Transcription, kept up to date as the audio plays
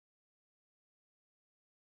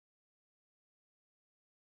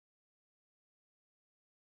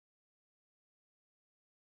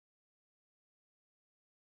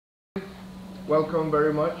welcome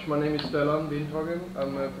very much. My name is Stellan Windhagen.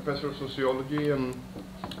 I'm a professor of sociology and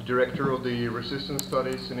director of the Resistance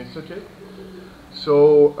Studies Initiative.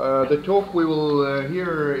 So the talk we will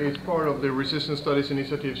hear is part of the Resistance Studies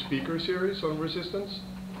Initiative speaker series on resistance.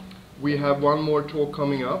 We have one more talk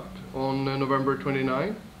coming up on November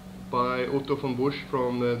 29 by Otto von Busch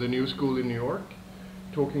from the New School in New York,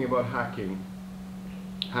 talking about hacking.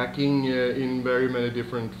 Hacking in very many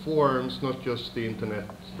different forms, not just the internet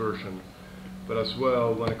version, but as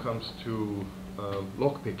well when it comes to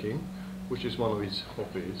lockpicking, which is one of his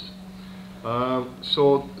hobbies.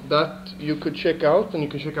 So that you could check out, and you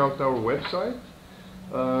can check out our website,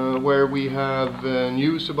 where we have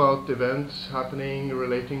news about events happening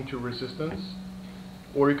relating to resistance.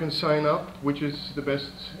 Or you can sign up, which is the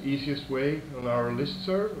best, easiest way, on our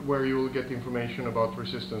listserv, where you will get information about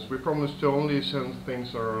resistance. We promise to only send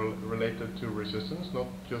things that are related to resistance, not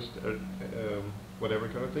just whatever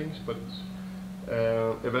kind of things, but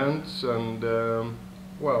events and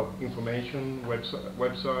well, information,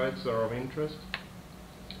 websites that are of interest.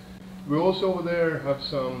 We also over there have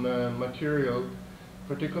some material,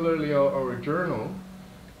 particularly our journal,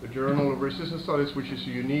 the Journal of Resistance Studies, which is a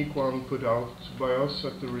unique one put out by us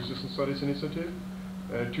at the Resistance Studies Initiative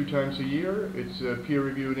 2 times a year. It's a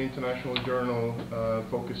peer-reviewed international journal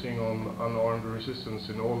focusing on unarmed resistance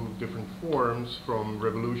in all different forms, from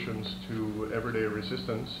revolutions to everyday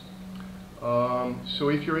resistance. So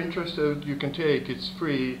if you're interested, you can take, it's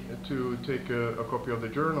free to take a copy of the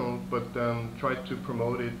journal, but then try to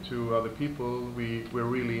promote it to other people. We're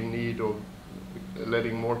really in need of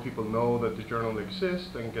letting more people know that the journal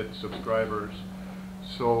exists and get subscribers.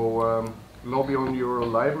 So lobby on your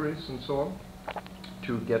libraries and so on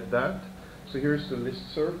to get that. So here's the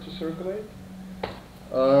listserv to circulate.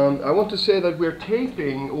 I want to say that we're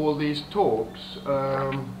taping all these talks,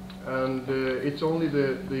 and it's only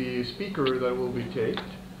the speaker that will be taped,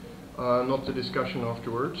 not the discussion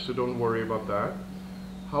afterwards, so don't worry about that.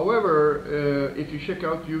 However, if you check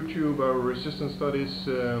out YouTube, our Resistance Studies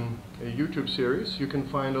YouTube series, you can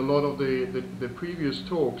find a lot of the previous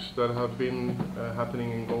talks that have been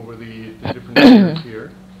happening over the different years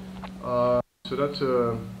here. So that's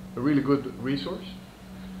a really good resource.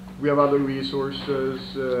 We have other resources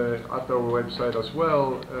at our website as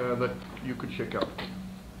well that you could check out.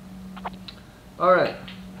 All right,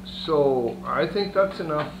 so I think that's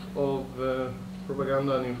enough of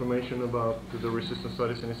propaganda and information about the Resistance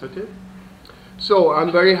Studies Initiative. So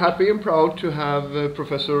I'm very happy and proud to have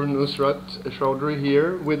Professor Nusrat Chowdhury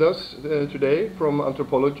here with us today from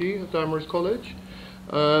Anthropology at Amherst College,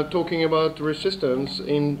 talking about resistance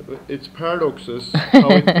in its paradoxes, how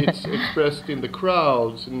it's expressed in the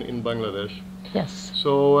crowds in Bangladesh. Yes.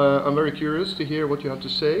 So I'm very curious to hear what you have to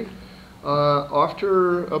say.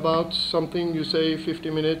 After about something, you say 50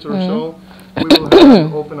 minutes or so, we will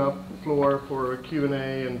have open up floor for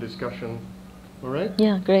Q&A and discussion. All right?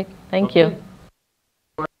 Yeah, great. Thank you.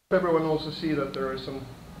 I hope everyone also see that there are some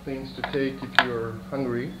things to take if you're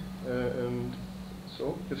hungry, and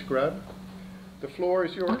so just grab. The floor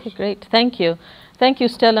is yours. Okay, great. Thank you. Thank you,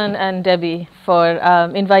 Stellan and Debbie, for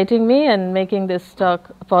inviting me and making this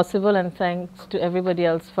talk possible, and thanks to everybody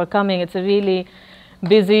else for coming. It's a really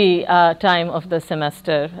busy time of the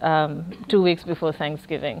semester, 2 weeks before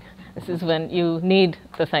Thanksgiving. This is when you need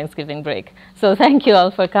the Thanksgiving break. So thank you all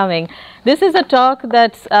for coming. This is a talk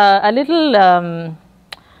that's a little,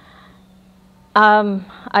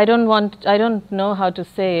 I don't know how to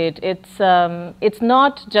say it. It's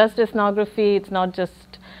not just ethnography, it's not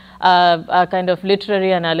just a kind of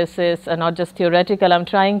literary analysis, not just theoretical. I'm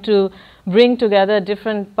trying to bring together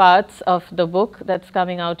different parts of the book that's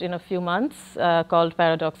coming out in a few months, called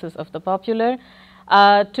Paradoxes of the Popular,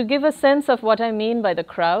 to give a sense of what I mean by the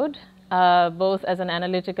crowd, both as an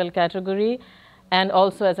analytical category and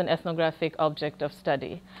also as an ethnographic object of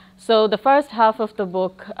study. So the first half of the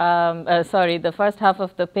book, the first half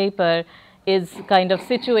of the paper is kind of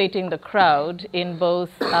situating the crowd in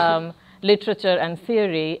both literature and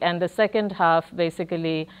theory, and the second half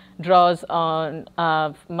basically draws on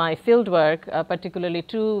my fieldwork, particularly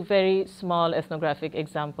 2 very small ethnographic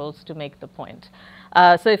examples to make the point.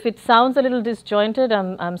 So if it sounds a little disjointed,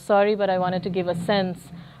 I'm sorry, but I wanted to give a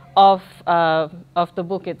sense of the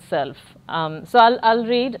book itself. So I'll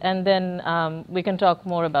read, and then we can talk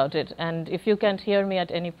more about it. And if you can't hear me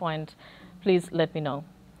at any point, please let me know.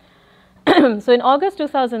 So in August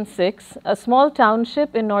 2006, a small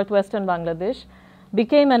township in northwestern Bangladesh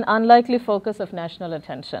became an unlikely focus of national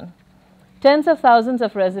attention. Tens of thousands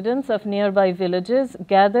of residents of nearby villages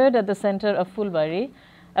gathered at the center of Fulbari,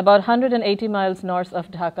 about 180 miles north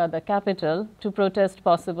of Dhaka, the capital, to protest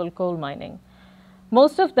possible coal mining.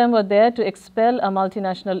 Most of them were there to expel a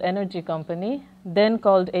multinational energy company, then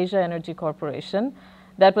called Asia Energy Corporation,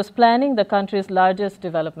 that was planning the country's largest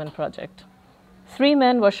development project. 3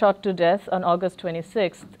 men were shot to death on August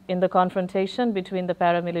 26th in the confrontation between the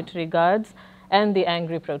paramilitary guards and the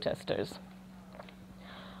angry protesters.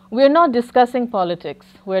 We're not discussing politics,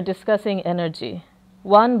 we're discussing energy.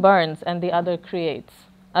 One burns and the other creates.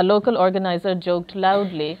 A local organizer joked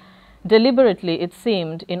loudly, deliberately it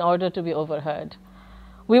seemed, in order to be overheard.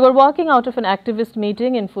 We were walking out of an activist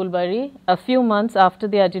meeting in Fulbari a few months after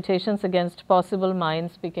the agitations against possible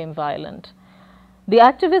mines became violent. The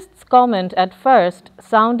activists' comment at first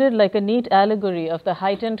sounded like a neat allegory of the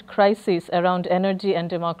heightened crises around energy and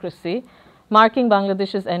democracy, marking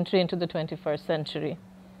Bangladesh's entry into the 21st century.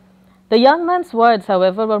 The young man's words,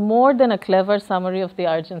 however, were more than a clever summary of the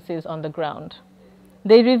urgencies on the ground.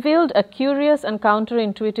 They revealed a curious and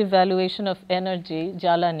counterintuitive valuation of energy,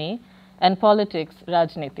 jalani, and politics,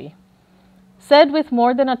 rajniti. Said with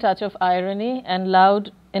more than a touch of irony and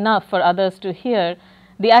loud enough for others to hear,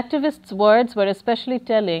 the activists' words were especially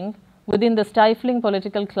telling within the stifling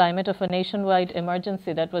political climate of a nationwide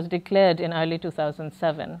emergency that was declared in early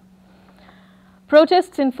 2007.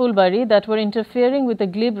 Protests in Fulbari that were interfering with the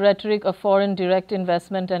glib rhetoric of foreign direct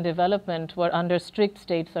investment and development were under strict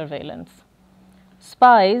state surveillance.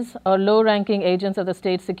 Spies, or low-ranking agents of the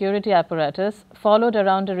state security apparatus, followed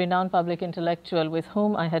around a renowned public intellectual with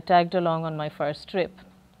whom I had tagged along on my first trip.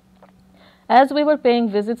 As we were paying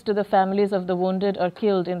visits to the families of the wounded or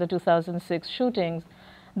killed in the 2006 shootings,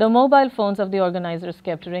 the mobile phones of the organizers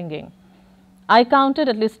kept ringing. I counted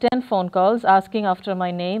at least 10 phone calls asking after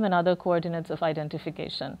my name and other coordinates of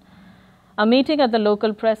identification. A meeting at the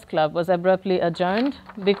local press club was abruptly adjourned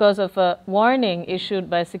because of a warning issued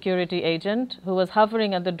by a security agent who was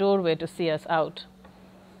hovering at the doorway to see us out.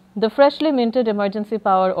 The freshly minted emergency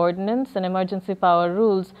power ordinance and emergency power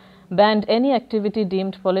rules banned any activity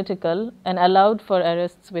deemed political and allowed for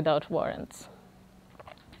arrests without warrants.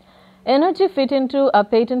 Energy fit into a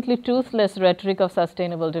patently toothless rhetoric of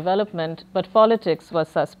sustainable development, but politics was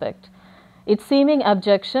suspect. Its seeming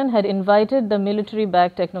abjection had invited the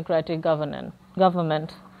military-backed technocratic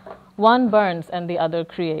government. One burns and the other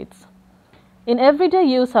creates. In everyday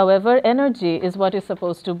use, however, energy is what is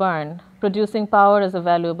supposed to burn, producing power as a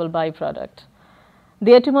valuable byproduct.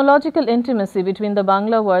 The etymological intimacy between the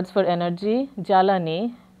Bangla words for energy,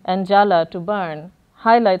 jalani, and jala, to burn,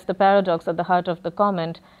 highlights the paradox at the heart of the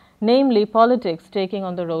comment, namely politics taking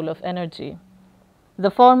on the role of energy. The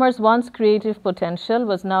former's once creative potential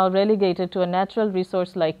was now relegated to a natural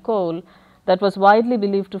resource like coal that was widely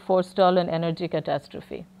believed to forestall an energy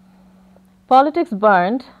catastrophe. Politics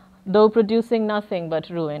burned, though producing nothing but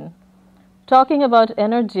ruin. Talking about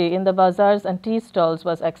energy in the bazaars and tea stalls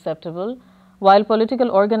was acceptable, while political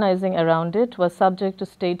organizing around it was subject to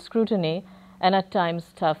state scrutiny and at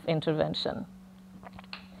times tough intervention.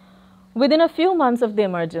 Within a few months of the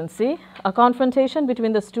emergency, a confrontation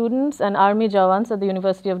between the students and army jawans at the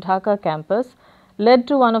University of Dhaka campus led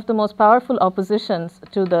to one of the most powerful oppositions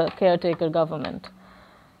to the caretaker government.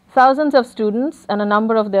 Thousands of students and a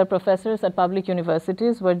number of their professors at public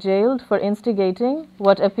universities were jailed for instigating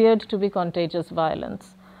what appeared to be contagious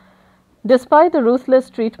violence. Despite the ruthless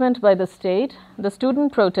treatment by the state, the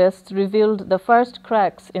student protests revealed the first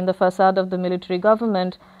cracks in the facade of the military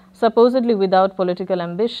government, supposedly without political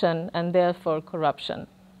ambition and therefore corruption.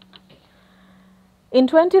 In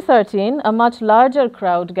 2013, a much larger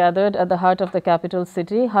crowd gathered at the heart of the capital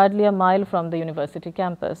city, hardly a mile from the university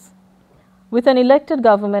campus. With an elected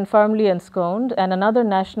government firmly ensconced and another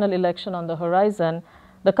national election on the horizon,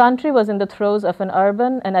 the country was in the throes of an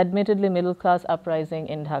urban and admittedly middle-class uprising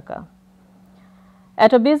in Dhaka.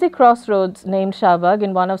 At a busy crossroads named Shahbag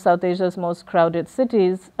in one of South Asia's most crowded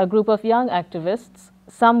cities, a group of young activists,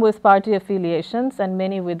 some with party affiliations and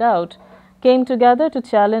many without, came together to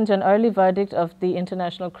challenge an early verdict of the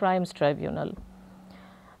International Crimes Tribunal.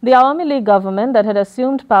 The Awami League government that had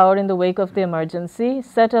assumed power in the wake of the emergency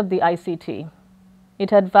set up the ICT. It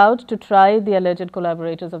had vowed to try the alleged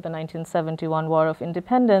collaborators of the 1971 War of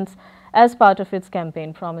Independence as part of its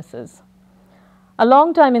campaign promises. A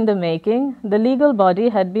long time in the making, the legal body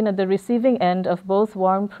had been at the receiving end of both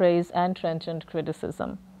warm praise and trenchant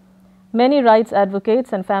criticism. Many rights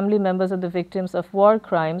advocates and family members of the victims of war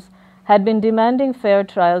crimes had been demanding fair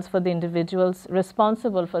trials for the individuals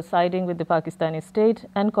responsible for siding with the Pakistani state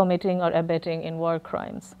and committing or abetting in war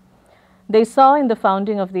crimes. They saw in the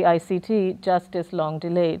founding of the ICT justice long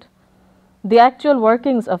delayed. The actual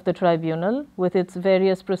workings of the tribunal, with its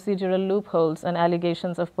various procedural loopholes and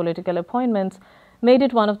allegations of political appointments, made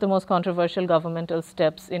it one of the most controversial governmental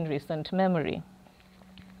steps in recent memory.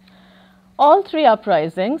 All three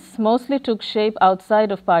uprisings mostly took shape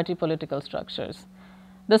outside of party political structures.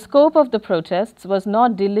 The scope of the protests was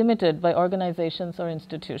not delimited by organizations or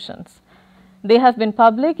institutions. They have been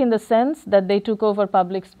public in the sense that they took over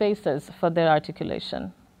public spaces for their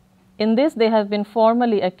articulation. In this, they have been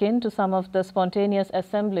formally akin to some of the spontaneous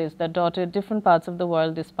assemblies that dotted different parts of the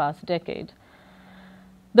world this past decade.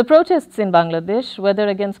 The protests in Bangladesh, whether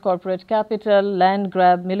against corporate capital, land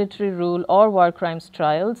grab, military rule, or war crimes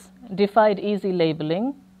trials, defied easy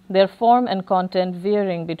labeling, their form and content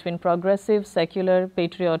veering between progressive, secular,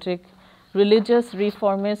 patriotic, religious,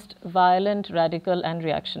 reformist, violent, radical, and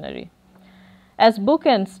reactionary. As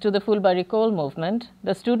bookends to the Fulbari Coal movement,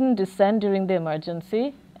 the student dissent during the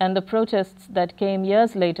emergency and the protests that came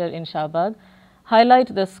years later in Shahbag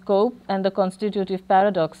highlight the scope and the constitutive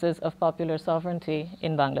paradoxes of popular sovereignty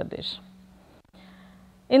in Bangladesh.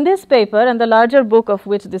 In this paper, and the larger book of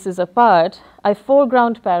which this is a part, I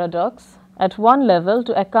foreground paradox at one level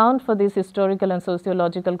to account for these historical and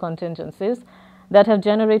sociological contingencies that have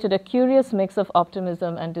generated a curious mix of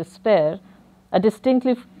optimism and despair, a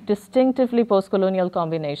distinctively post-colonial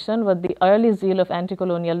combination where the early zeal of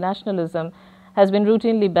anti-colonial nationalism has been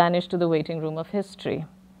routinely banished to the waiting room of history.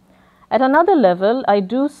 At another level, I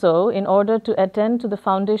do so in order to attend to the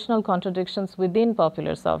foundational contradictions within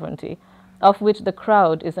popular sovereignty, of which the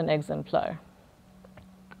crowd is an exemplar.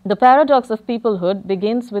 The paradox of peoplehood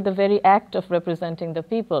begins with the very act of representing the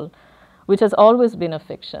people, which has always been a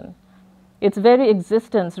fiction. Its very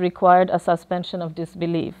existence required a suspension of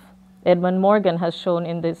disbelief. Edmund Morgan has shown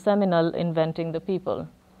in the seminal Inventing the People.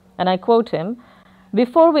 And I quote him,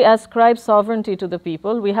 "Before we ascribe sovereignty to the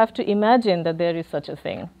people, we have to imagine that there is such a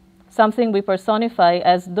thing, something we personify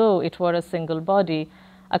as though it were a single body,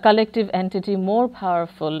 a collective entity more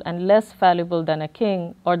powerful and less fallible than a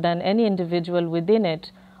king or than any individual within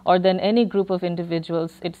it or than any group of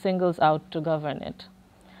individuals it singles out to govern it."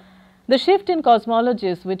 The shift in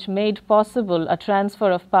cosmologies which made possible a transfer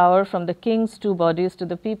of power from the king's two bodies to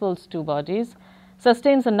the people's two bodies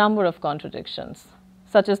sustains a number of contradictions,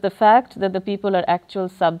 such as the fact that the people are actual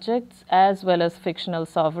subjects as well as fictional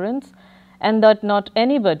sovereigns, and that not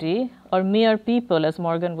anybody, or mere people as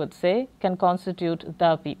Morgan would say, can constitute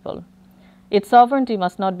the people. Its sovereignty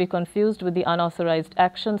must not be confused with the unauthorized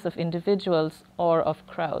actions of individuals or of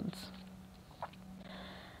crowds.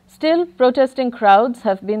 Still, protesting crowds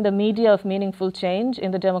have been the media of meaningful change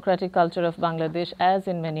in the democratic culture of Bangladesh as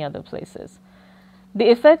in many other places. The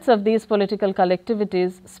effects of these political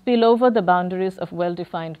collectivities spill over the boundaries of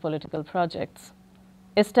well-defined political projects.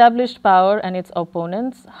 Established power and its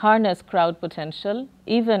opponents harness crowd potential,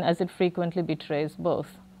 even as it frequently betrays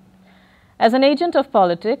both. As an agent of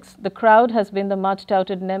politics, the crowd has been the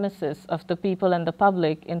much-touted nemesis of the people and the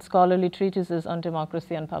public in scholarly treatises on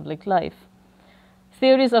democracy and public life.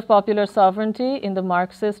 Theories of popular sovereignty in the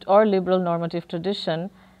Marxist or liberal normative tradition,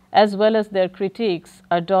 as well as their critiques,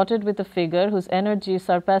 are dotted with a figure whose energy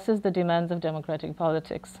surpasses the demands of democratic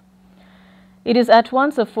politics. It is at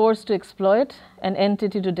once a force to exploit, an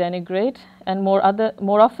entity to denigrate, and more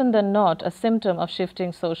often than not, a symptom of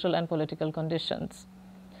shifting social and political conditions.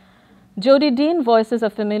 Jodi Dean voices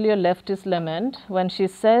a familiar leftist lament when she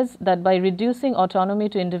says that by reducing autonomy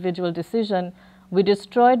to individual decision, we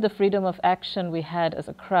destroyed the freedom of action we had as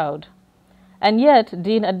a crowd. And yet,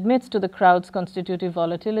 Dean admits to the crowd's constitutive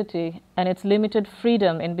volatility and its limited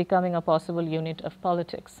freedom in becoming a possible unit of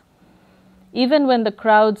politics. Even when the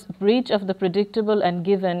crowd's breach of the predictable and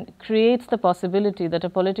given creates the possibility that a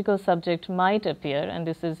political subject might appear, and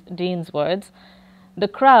this is Dean's words, the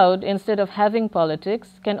crowd, instead of having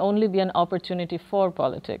politics, can only be an opportunity for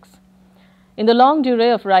politics. In the long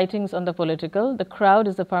durée of writings on the political, the crowd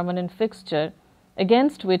is a permanent fixture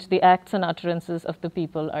against which the acts and utterances of the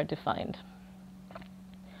people are defined.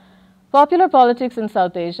 Popular politics in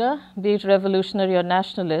South Asia, be it revolutionary or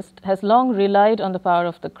nationalist, has long relied on the power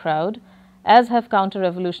of the crowd, as have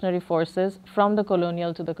counter-revolutionary forces from the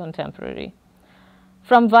colonial to the contemporary.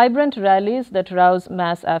 From vibrant rallies that rouse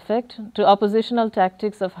mass affect to oppositional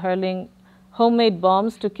tactics of hurling homemade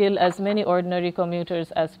bombs to kill as many ordinary commuters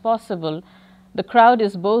as possible, the crowd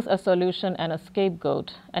is both a solution and a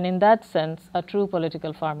scapegoat, and in that sense, a true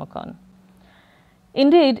political pharmacon.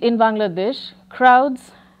 Indeed, in Bangladesh,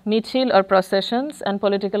 crowds, michil or processions, and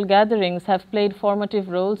political gatherings have played formative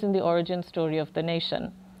roles in the origin story of the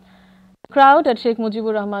nation. The crowd at Sheikh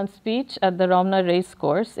Mujibur Rahman's speech at the Ramna race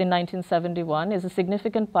course in 1971 is a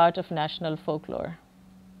significant part of national folklore.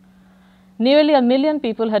 Nearly 1 million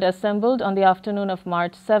people had assembled on the afternoon of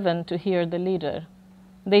March 7 to hear the leader.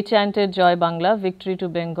 They chanted Joy Bangla, victory to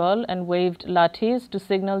Bengal, and waved lathis to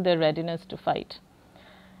signal their readiness to fight.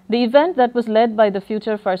 The event that was led by the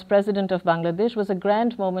future first president of Bangladesh was a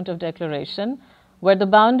grand moment of declaration where the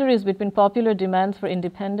boundaries between popular demands for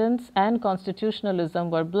independence and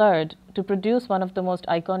constitutionalism were blurred to produce one of the most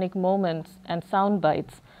iconic moments and sound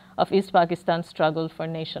bites of East Pakistan's struggle for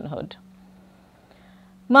nationhood.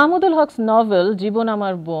 Mahmudul Haq's novel Jibon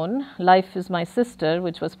Amar Bon, Life is My Sister,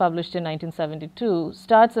 which was published in 1972,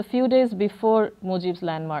 starts a few days before Mujib's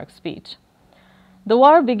landmark speech. The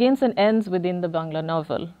war begins and ends within the Bangla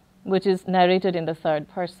novel, which is narrated in the third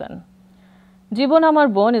person. Jibon Amar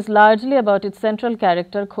Bon is largely about its central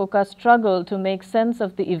character Khoka's struggle to make sense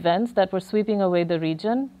of the events that were sweeping away the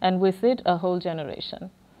region and with it a whole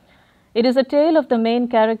generation. It is a tale of the main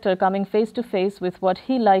character coming face to face with what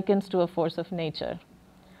he likens to a force of nature.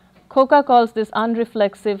 Khoka calls this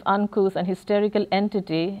unreflexive, uncouth and hysterical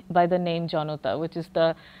entity by the name Janota, which is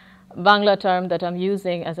the Bangla term that I'm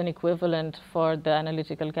using as an equivalent for the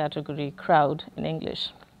analytical category crowd in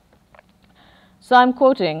English. So I'm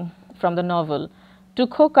quoting from the novel. To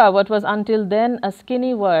Khoka, what was until then a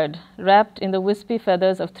skinny word wrapped in the wispy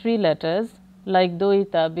feathers of 3 letters, like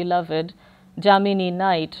Doita, beloved, Jamini,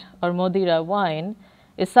 night, or Modira, wine,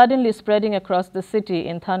 is suddenly spreading across the city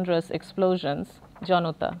in thunderous explosions,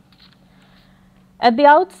 Janota. At the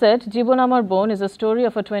outset, Jibon Amar Bon is a story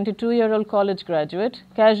of a 22-year-old college graduate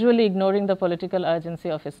casually ignoring the political urgency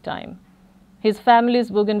of his time. His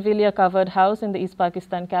family's bougainvillea-covered house in the East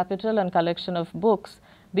Pakistan capital and collection of books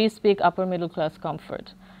bespeak upper middle-class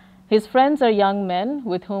comfort. His friends are young men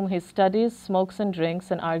with whom he studies, smokes and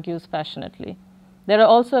drinks, and argues passionately. There are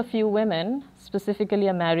also a few women, specifically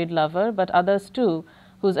a married lover, but others too,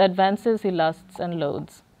 whose advances he lusts and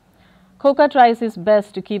loathes. Khoka tries his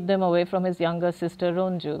best to keep them away from his younger sister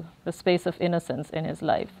Ronju, the space of innocence in his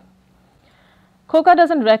life. Khoka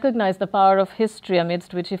doesn't recognize the power of history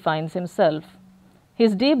amidst which he finds himself.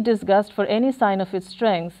 His deep disgust for any sign of its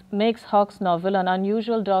strength makes Haq's novel an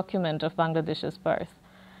unusual document of Bangladesh's birth.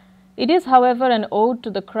 It is, however, an ode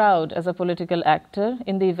to the crowd as a political actor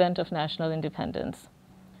in the event of national independence.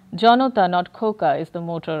 Janota, not Khoka, is the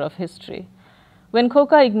motor of history. When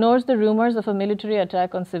Khoka ignores the rumors of a military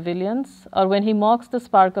attack on civilians, or when he mocks the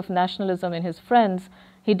spark of nationalism in his friends,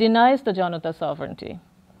 he denies the Janota sovereignty.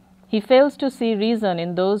 He fails to see reason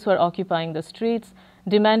in those who are occupying the streets,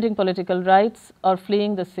 demanding political rights, or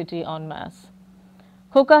fleeing the city en masse.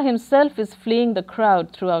 Khoka himself is fleeing the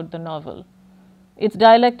crowd throughout the novel. Its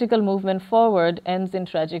dialectical movement forward ends in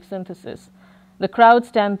tragic synthesis. The crowd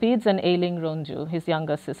stampedes an ailing Ronju, his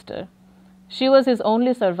younger sister. She was his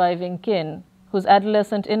only surviving kin, whose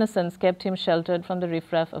adolescent innocence kept him sheltered from the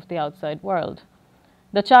riffraff of the outside world.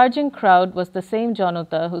 The charging crowd was the same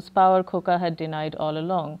Janota whose power Khoka had denied all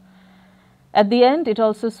along. At the end, it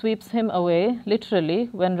also sweeps him away, literally,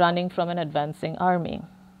 when running from an advancing army.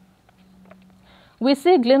 We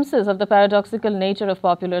see glimpses of the paradoxical nature of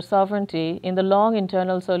popular sovereignty in the long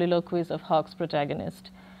internal soliloquies of Haq's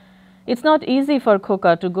protagonist. It's not easy for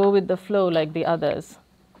Khoka to go with the flow like the others.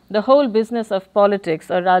 The whole business of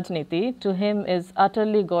politics, or Rajniti, to him is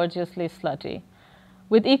utterly gorgeously slutty.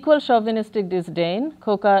 With equal chauvinistic disdain,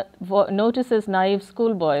 Khoka notices naive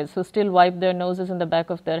schoolboys who still wipe their noses in the back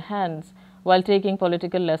of their hands while taking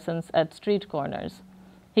political lessons at street corners.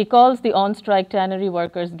 He calls the on-strike tannery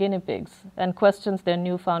workers guinea pigs and questions their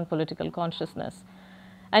newfound political consciousness.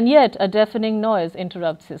 And yet, a deafening noise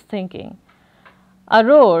interrupts his thinking. A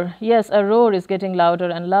roar, yes, a roar is getting louder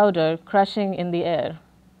and louder, crashing in the air.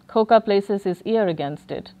 Khoka places his ear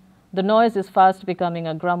against it. The noise is fast becoming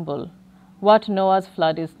a grumble. What Noah's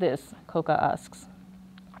flood is this? Khoka asks.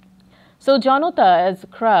 So Janota as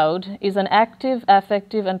crowd is an active,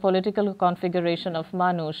 affective and political configuration of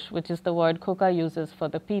Manush, which is the word Khoka uses for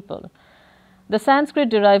the people. The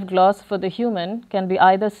Sanskrit-derived gloss for the human can be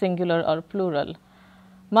either singular or plural.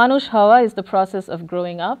 Manush Hawa is the process of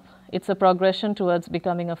growing up. It's a progression towards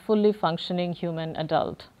becoming a fully functioning human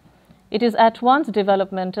adult. It is at once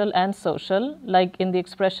developmental and social, like in the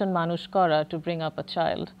expression Manush Kora, to bring up a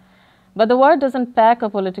child. But the word doesn't pack a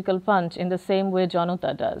political punch in the same way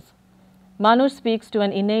Janota does. Manush speaks to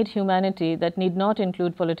an innate humanity that need not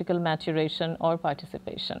include political maturation or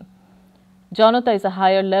participation. Janota is a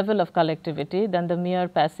higher level of collectivity than the mere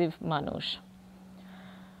passive Manush.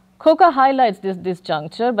 Khoka highlights this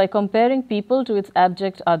disjuncture by comparing people to its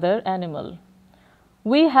abject other, animal.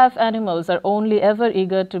 We half animals are only ever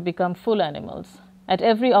eager to become full animals. At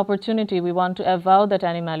every opportunity, we want to avow that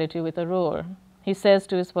animality with a roar, he says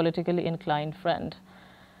to his politically inclined friend.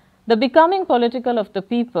 The becoming political of the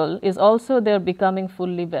people is also their becoming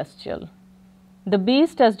fully bestial. The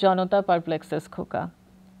beast as Janota perplexes Khoka.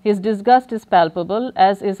 His disgust is palpable,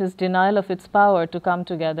 as is his denial of its power to come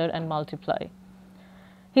together and multiply.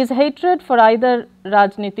 His hatred for either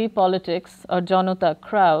Rajniti, politics, or Janata,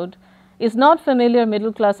 crowd, is not familiar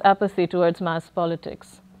middle-class apathy towards mass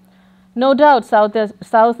politics. No doubt,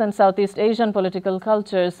 South and Southeast Asian political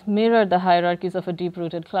cultures mirror the hierarchies of a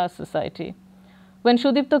deep-rooted class society. When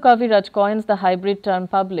Sudipto Kaviraj coins the hybrid term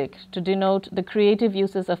public to denote the creative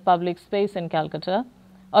uses of public space in Calcutta,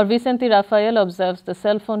 or Vicente Rafael observes the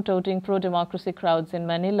cell phone-toting pro-democracy crowds in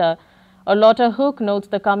Manila, or Lotta Hook notes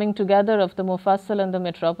the coming together of the Mufassal and the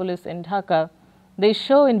metropolis in Dhaka, they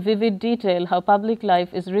show in vivid detail how public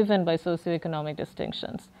life is riven by socioeconomic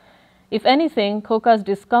distinctions. If anything, Khoka's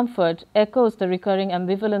discomfort echoes the recurring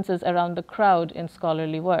ambivalences around the crowd in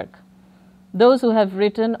scholarly work. Those who have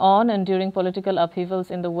written on and during political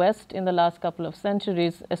upheavals in the West in the last couple of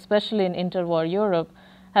centuries, especially in interwar Europe,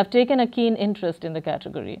 have taken a keen interest in the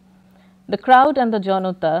category. The crowd and the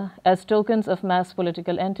Janata, as tokens of mass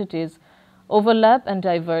political entities, overlap and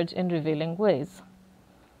diverge in revealing ways.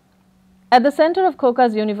 At the center of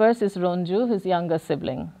Khoka's universe is Ronju, his younger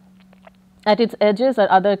sibling. At its edges are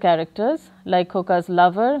other characters, like Khoka's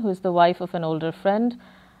lover, who is the wife of an older friend,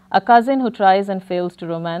 a cousin who tries and fails to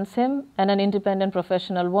romance him, and an independent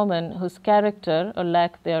professional woman whose character, or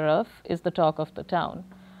lack thereof, is the talk of the town.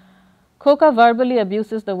 Khoka verbally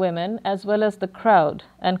abuses the women as well as the crowd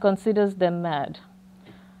and considers them mad.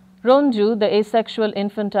 Ronju, the asexual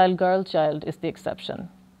infantile girl child, is the exception.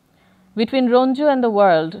 Between Ronju and the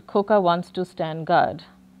world, Khoka wants to stand guard.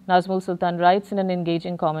 Nazmul Sultan writes in an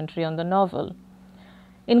engaging commentary on the novel.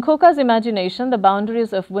 In Khoka's imagination, the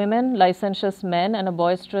boundaries of women, licentious men, and a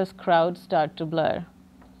boisterous crowd start to blur.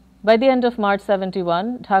 By the end of March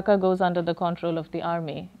 71, Dhaka goes under the control of the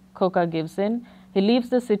army. Khoka gives in. He leaves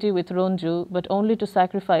the city with Ronju, but only to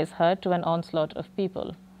sacrifice her to an onslaught of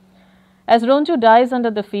people. As Ronju dies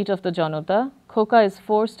under the feet of the Janata, Khoka is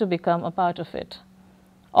forced to become a part of it.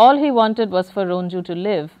 All he wanted was for Ronju to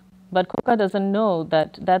live, but Khoka doesn't know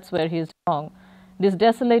that that's where he is wrong. This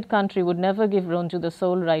desolate country would never give Ronju the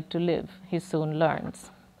sole right to live, he soon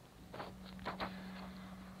learns.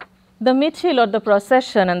 The Michil, or the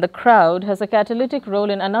procession, and the crowd has a catalytic role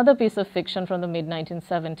in another piece of fiction from the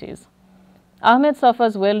mid-1970s. Ahmed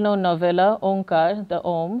Safa's well-known novella, Onkar, the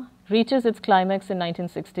Om, reaches its climax in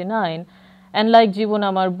 1969 and, like Jibon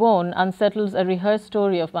Amar Bon, unsettles a rehearsed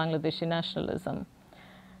story of Bangladeshi nationalism.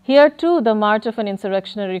 Here, too, the march of an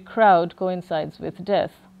insurrectionary crowd coincides with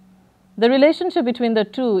death. The relationship between the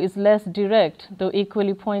two is less direct, though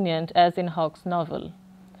equally poignant, as in Hawke's novel.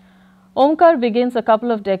 Omkar begins a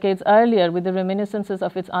couple of decades earlier with the reminiscences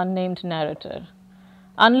of its unnamed narrator.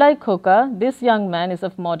 Unlike Khoka, this young man is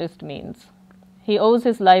of modest means. He owes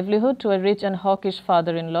his livelihood to a rich and hawkish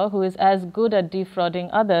father-in-law who is as good at defrauding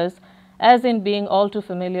others as in being all too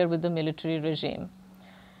familiar with the military regime.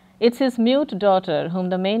 It's his mute daughter whom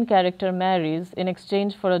the main character marries in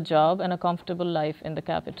exchange for a job and a comfortable life in the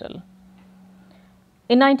capital.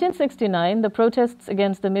 In 1969, the protests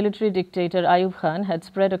against the military dictator Ayub Khan had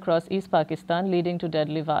spread across East Pakistan, leading to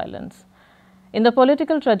deadly violence. In the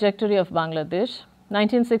political trajectory of Bangladesh,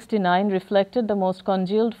 1969 reflected the most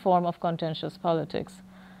congealed form of contentious politics.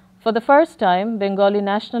 For the first time, Bengali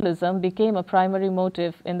nationalism became a primary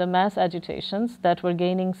motive in the mass agitations that were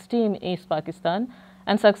gaining steam in East Pakistan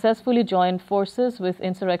and successfully joined forces with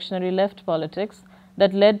insurrectionary left politics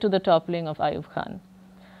that led to the toppling of Ayub Khan.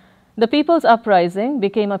 The People's Uprising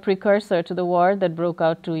became a precursor to the war that broke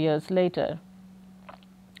out 2 years later.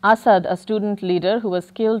 Asad, a student leader who was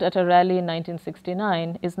killed at a rally in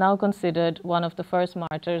 1969, is now considered one of the first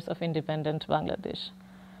martyrs of independent Bangladesh.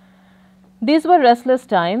 These were restless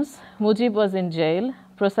times. Mujib was in jail.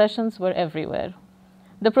 Processions were everywhere.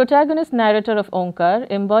 The protagonist narrator of Onkar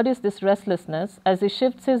embodies this restlessness as he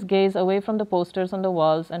shifts his gaze away from the posters on the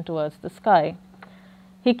walls and towards the sky.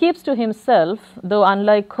 He keeps to himself, though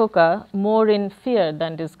unlike Khoka, more in fear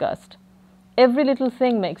than disgust. Every little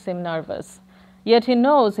thing makes him nervous. Yet he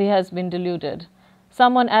knows he has been deluded.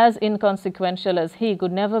 Someone as inconsequential as he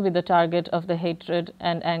could never be the target of the hatred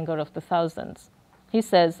and anger of the thousands. He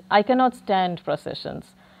says, "I cannot stand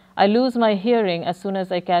processions. I lose my hearing as soon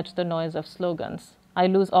as I catch the noise of slogans. I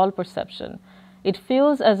lose all perception. It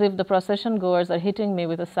feels as if the procession goers are hitting me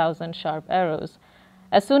with 1,000 sharp arrows.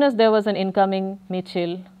 As soon as there was an incoming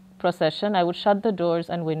Michil procession, I would shut the doors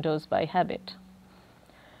and windows by habit."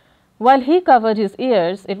 While he covered his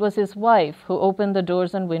ears, it was his wife who opened the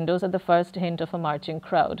doors and windows at the first hint of a marching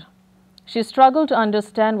crowd. She struggled to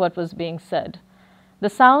understand what was being said. The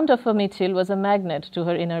sound of a Michil was a magnet to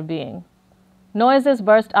her inner being. Noises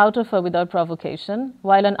burst out of her without provocation,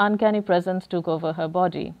 while an uncanny presence took over her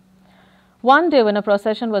body. One day when a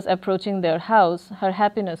procession was approaching their house, her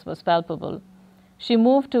happiness was palpable. She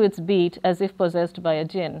moved to its beat as if possessed by a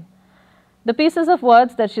jinn. The pieces of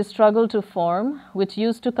words that she struggled to form, which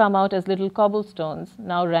used to come out as little cobblestones,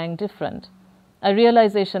 now rang different. A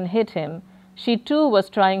realization hit him. She too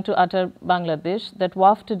was trying to utter Bangladesh that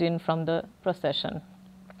wafted in from the procession.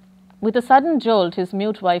 With a sudden jolt, his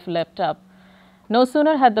mute wife leapt up. No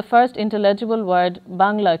sooner had the first intelligible word,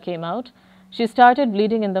 Bangla, came out, she started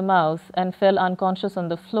bleeding in the mouth and fell unconscious on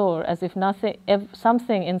the floor as if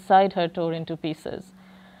something inside her tore into pieces.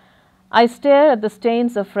 I stare at the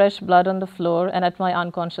stains of fresh blood on the floor and at my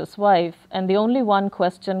unconscious wife, and the only one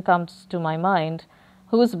question comes to my mind: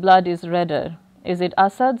 whose blood is redder? Is it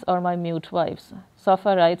Asad's or my mute wife's?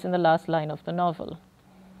 Safa writes in the last line of the novel.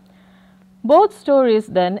 Both stories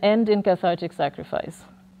then end in cathartic sacrifice.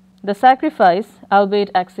 The sacrifice,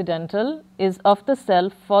 albeit accidental, is of the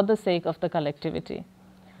self for the sake of the collectivity.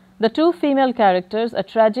 The two female characters are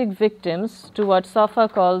tragic victims to what Safa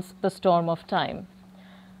calls the storm of time.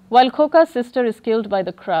 While Khoka's sister is killed by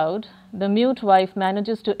the crowd, the mute wife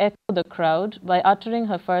manages to echo the crowd by uttering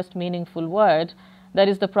her first meaningful word, that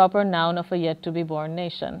is the proper noun of a yet-to-be-born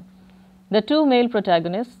nation. The two male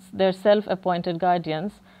protagonists, their self-appointed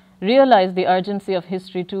guardians, realize the urgency of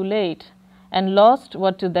history too late and lost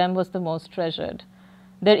what to them was the most treasured.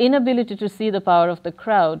 Their inability to see the power of the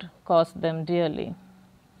crowd cost them dearly.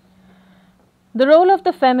 The role of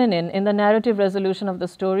the feminine in the narrative resolution of the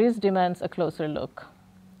stories demands a closer look.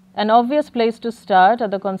 An obvious place to start are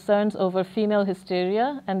the concerns over female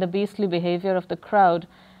hysteria and the beastly behavior of the crowd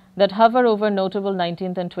that hover over notable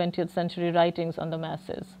 19th and 20th century writings on the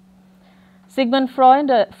masses. Sigmund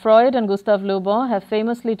Freud and Gustave Le Bon have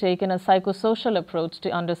famously taken a psychosocial approach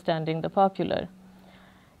to understanding the popular.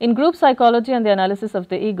 In Group Psychology and the Analysis of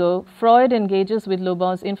the Ego, Freud engages with Le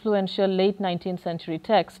Bon's influential late 19th century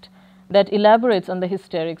text that elaborates on the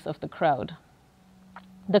hysterics of the crowd.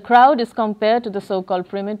 The crowd is compared to the so-called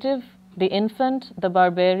primitive, the infant, the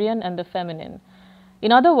barbarian, and the feminine.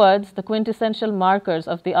 In other words, the quintessential markers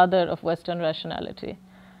of the other of Western rationality.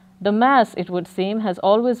 The mass, it would seem, has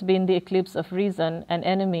always been the eclipse of reason, an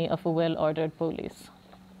enemy of a well-ordered police.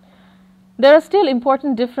 There are still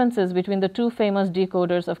important differences between the two famous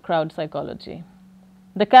decoders of crowd psychology.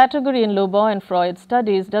 The category in Le Bon and Freud's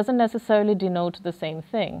studies doesn't necessarily denote the same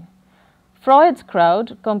thing. Freud's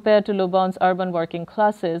crowd, compared to Le Bon's urban working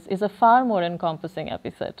classes, is a far more encompassing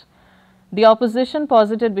epithet. The opposition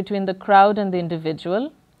posited between the crowd and the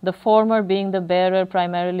individual, the former being the bearer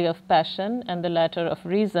primarily of passion and the latter of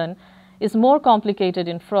reason, is more complicated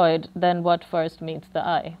in Freud than what first meets the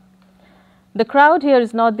eye. The crowd here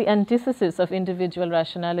is not the antithesis of individual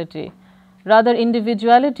rationality. Rather,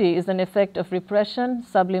 individuality is an effect of repression,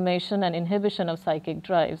 sublimation, and inhibition of psychic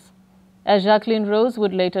drives. As Jacqueline Rose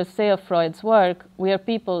would later say of Freud's work, we are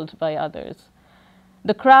peopled by others.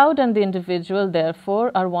 The crowd and the individual,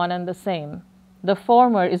 therefore, are one and the same. The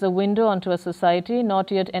former is a window onto a society not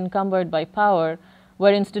yet encumbered by power,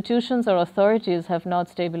 where institutions or authorities have not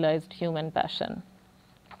stabilized human passion.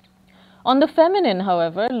 On the feminine,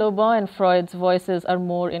 however, Le Bon and Freud's voices are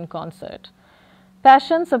more in concert.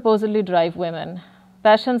 Passions supposedly drive women.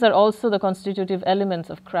 Passions are also the constitutive elements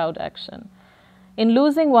of crowd action. In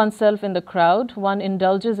losing oneself in the crowd, one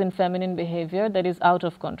indulges in feminine behavior that is out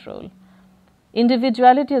of control.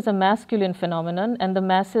 Individuality is a masculine phenomenon and the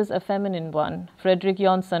masses a feminine one, Fredrik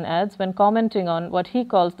Jonsson adds when commenting on what he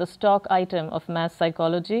calls the stock item of mass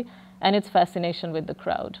psychology and its fascination with the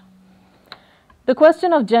crowd. The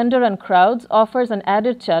question of gender and crowds offers an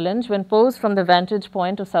added challenge when posed from the vantage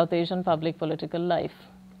point of South Asian public political life.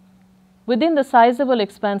 Within the sizable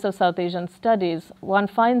expanse of South Asian studies, one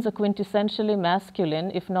finds a quintessentially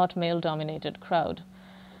masculine, if not male-dominated crowd.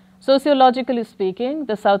 Sociologically speaking,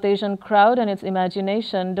 the South Asian crowd and its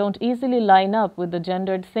imagination don't easily line up with the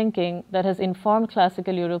gendered thinking that has informed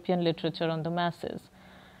classical European literature on the masses.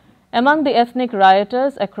 Among the ethnic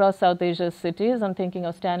rioters across South Asia's cities, I'm thinking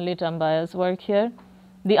of Stanley Tambaya's work here,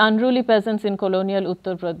 the unruly peasants in colonial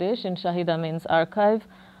Uttar Pradesh in Shahid Amin's archive,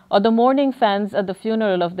 or the mourning fans at the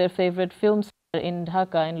funeral of their favorite film star in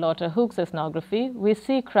Dhaka in Lotta Hook's ethnography, we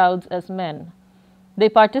see crowds as men. They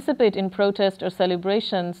participate in protest or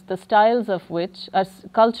celebrations, the styles of which are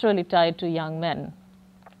culturally tied to young men.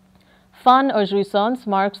 Fun or jouissance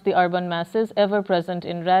marks the urban masses ever present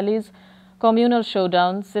in rallies, communal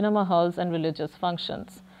showdowns, cinema halls, and religious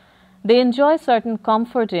functions. They enjoy certain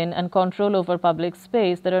comfort in and control over public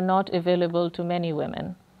space that are not available to many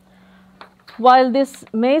women. While this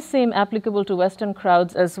may seem applicable to Western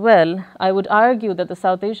crowds as well, I would argue that the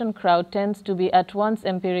South Asian crowd tends to be at once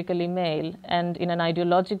empirically male and, in an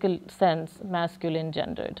ideological sense, masculine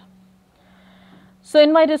gendered. So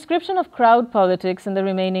in my description of crowd politics in the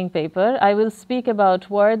remaining paper, I will speak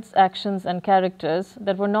about words, actions, and characters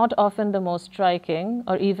that were not often the most striking,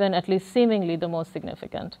 or even at least seemingly the most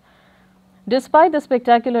significant. Despite the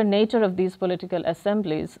spectacular nature of these political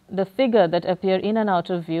assemblies, the figure that appear in and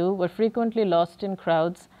out of view were frequently lost in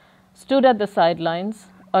crowds, stood at the sidelines,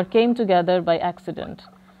 or came together by accident.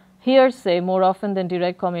 Hearsay, more often than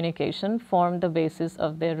direct communication, formed the basis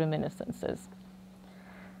of their reminiscences.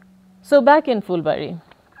 So back in Fulbari,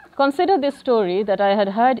 consider this story that I had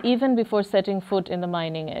heard even before setting foot in the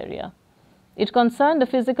mining area. It concerned the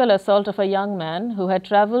physical assault of a young man who had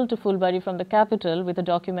traveled to Fulbari from the capital with a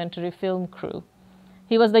documentary film crew.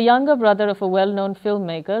 He was the younger brother of a well-known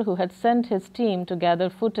filmmaker who had sent his team to gather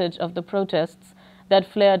footage of the protests that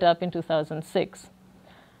flared up in 2006.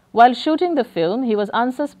 While shooting the film, he was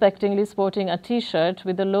unsuspectingly sporting a T-shirt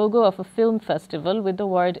with the logo of a film festival with the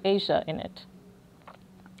word Asia in it.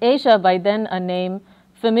 Asia, by then a name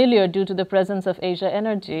familiar due to the presence of Asia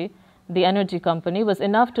Energy, the energy company, was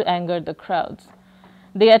enough to anger the crowds.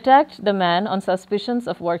 They attacked the man on suspicions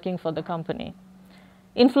of working for the company.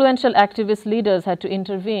 Influential activist leaders had to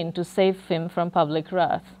intervene to save him from public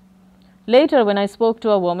wrath. Later, when I spoke to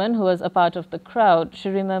a woman who was a part of the crowd, she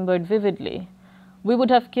remembered vividly, "We would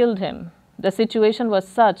have killed him. The situation was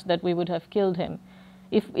such that we would have killed him.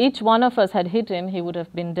 If each one of us had hit him, he would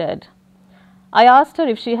have been dead." I asked her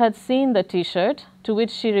if she had seen the T-shirt, to which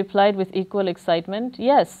she replied with equal excitement,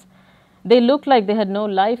 "Yes, they looked like they had no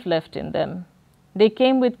life left in them. They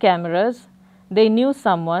came with cameras, they knew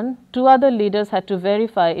someone, 2 other leaders had to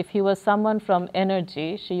verify if he was someone from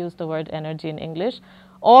Energy," she used the word energy in English,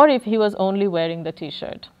 "or if he was only wearing the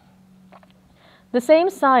T-shirt." The same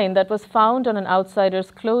sign that was found on an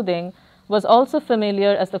outsider's clothing was also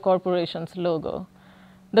familiar as the corporation's logo.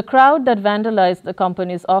 The crowd that vandalized the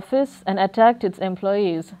company's office and attacked its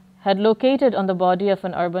employees had located on the body of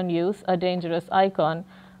an urban youth a dangerous icon,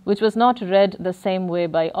 which was not read the same way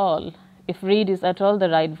by all, if read is at all the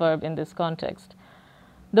right verb in this context.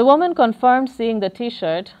 The woman confirmed seeing the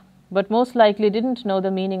T-shirt, but most likely didn't know the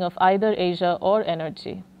meaning of either Asia or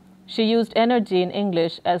Energy. She used Energy in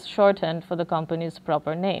English as shorthand for the company's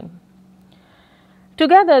proper name.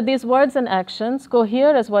 Together, these words and actions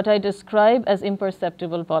cohere as what I describe as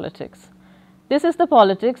imperceptible politics. This is the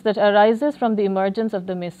politics that arises from the emergence of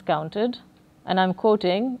the miscounted, and I'm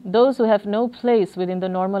quoting, "those who have no place within the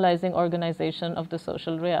normalizing organization of the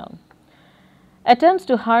social realm." Attempts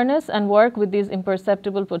to harness and work with these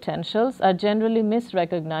imperceptible potentials are generally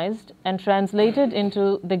misrecognized and translated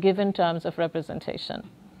into the given terms of representation.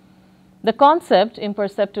 The concept,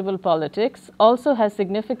 imperceptible politics, also has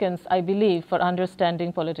significance, I believe, for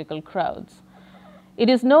understanding political crowds. It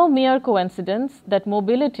is no mere coincidence that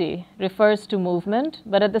mobility refers to movement,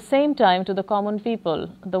 but at the same time to the common people,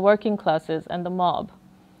 the working classes, and the mob.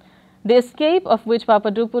 The escape of which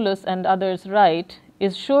Papadopoulos and others write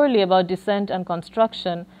is surely about dissent and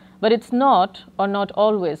construction, but it's not, or not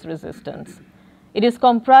always, resistance. It is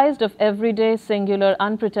comprised of everyday, singular,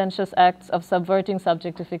 unpretentious acts of subverting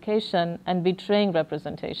subjectification and betraying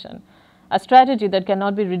representation, a strategy that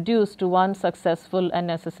cannot be reduced to one successful and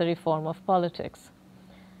necessary form of politics.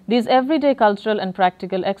 These everyday cultural and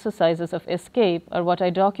practical exercises of escape are what I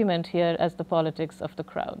document here as the politics of the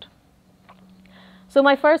crowd. So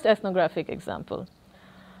my first ethnographic example.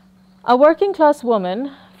 A working class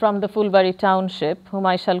woman from the Fulbari township, whom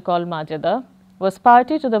I shall call Majeda, was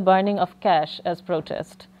party to the burning of cash as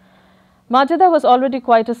protest. Majeda was already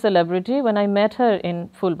quite a celebrity when I met her in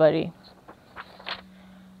Fulbari.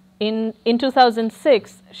 In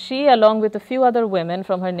 2006, she, along with a few other women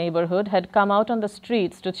from her neighborhood, had come out on the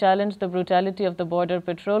streets to challenge the brutality of the border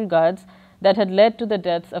patrol guards that had led to the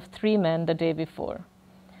deaths of 3 men the day before.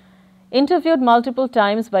 Interviewed multiple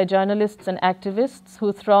times by journalists and activists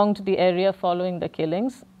who thronged the area following the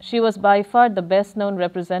killings, she was by far the best-known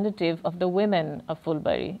representative of the women of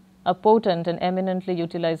Fulbari, a potent and eminently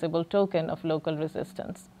utilizable token of local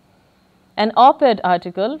resistance. An op-ed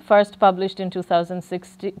article, first published in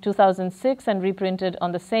 2006 and reprinted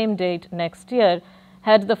on the same date next year,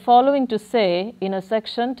 had the following to say in a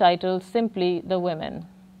section titled simply "The Women."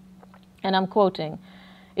 And I'm quoting,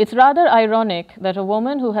 "It's rather ironic that a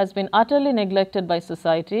woman who has been utterly neglected by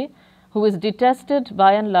society, who is detested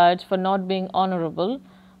by and large for not being honorable,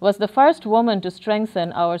 was the first woman to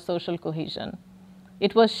strengthen our social cohesion.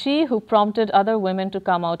 It was she who prompted other women to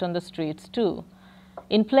come out on the streets too.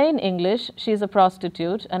 In plain English, she is a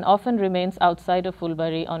prostitute and often remains outside of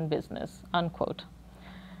Fulbari on business," unquote.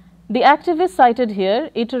 The activist cited here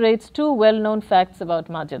iterates 2 well-known facts about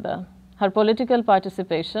Majeda, her political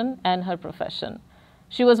participation and her profession.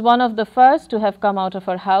 She was one of the first to have come out of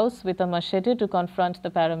her house with a machete to confront the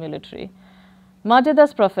paramilitary.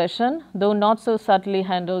 Majeda's profession, though not so subtly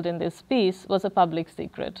handled in this piece, was a public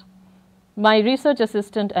secret. My research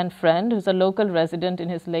assistant and friend, who's a local resident in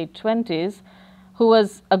his late 20s, who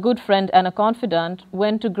was a good friend and a confidant,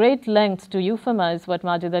 went to great lengths to euphemize what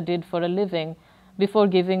Majeda did for a living before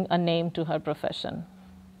giving a name to her profession.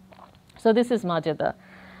 So this is Majeda.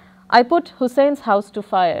 "I put Hussein's house to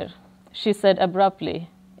fire," she said abruptly,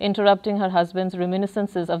 interrupting her husband's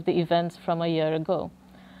reminiscences of the events from a year ago.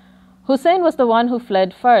 "Hussein was the one who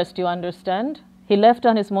fled first, you understand? He left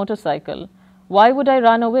on his motorcycle. Why would I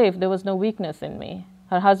run away if there was no weakness in me?"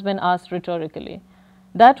 her husband asked rhetorically.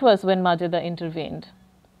 That was when Majeda intervened.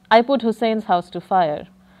 "I put Hussein's house to fire."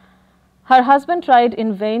 Her husband tried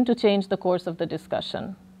in vain to change the course of the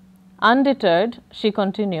discussion. Undeterred, she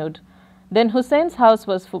continued, "Then Hussein's house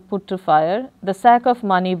was put to fire, the sack of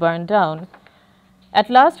money burned down. At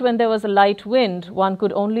last, when there was a light wind, one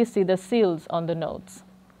could only see the seals on the notes."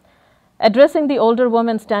 Addressing the older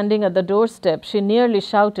woman standing at the doorstep, she nearly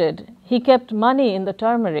shouted, "He kept money in the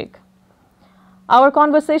turmeric." Our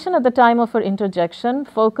conversation at the time of her interjection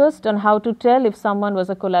focused on how to tell if someone was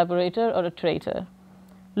a collaborator or a traitor.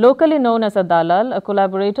 Locally known as a dalal, a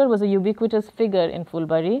collaborator was a ubiquitous figure in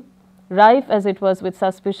Fulbari, rife as it was with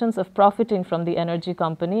suspicions of profiting from the energy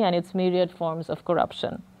company and its myriad forms of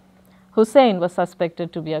corruption. Hussein was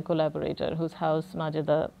suspected to be a collaborator whose house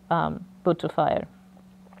Majeda put to fire.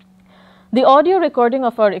 The audio recording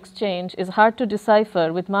of our exchange is hard to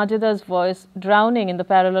decipher, with Majeda's voice drowning in the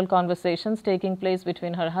parallel conversations taking place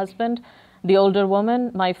between her husband, the older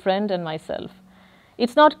woman, my friend, and myself.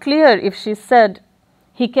 It's not clear if she said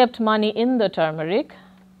he kept money in the turmeric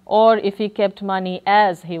or if he kept money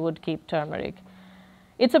as he would keep turmeric.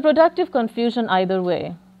 It's a productive confusion either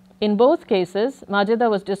way. In both cases, Majeda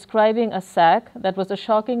was describing a sack that was a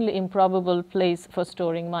shockingly improbable place for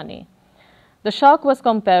storing money. The shock was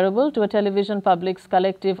comparable to a television public's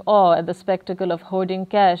collective awe at the spectacle of hoarding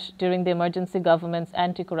cash during the emergency government's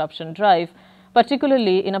anti-corruption drive,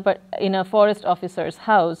 particularly in a forest officer's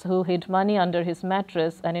house who hid money under his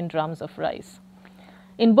mattress and in drums of rice.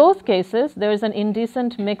 In both cases, there is an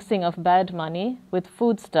indecent mixing of bad money with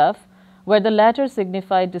foodstuff, where the latter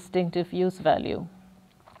signified distinctive use value.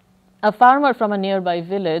 A farmer from a nearby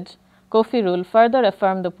village, Kofirul, further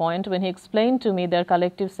affirmed the point when he explained to me their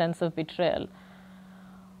collective sense of betrayal.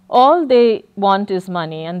 All they want is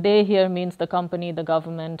money, and they here means the company, the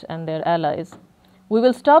government, and their allies. We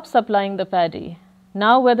will stop supplying the paddy.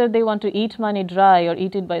 Now, whether they want to eat money dry or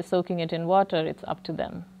eat it by soaking it in water, it's up to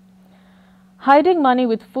them. Hiding money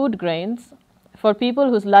with food grains, for people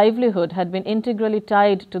whose livelihood had been integrally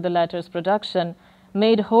tied to the latter's production,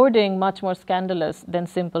 made hoarding much more scandalous than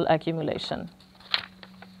simple accumulation.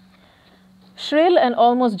 Shrill and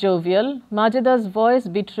almost jovial, Majeda's voice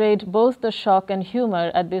betrayed both the shock and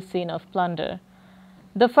humor at this scene of plunder.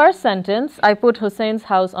 The first sentence, "I put Hussein's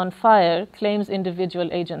house on fire," claims individual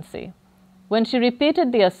agency. When she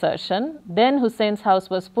repeated the assertion, "Then Hussein's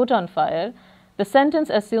house was put on fire," the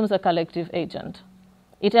sentence assumes a collective agent.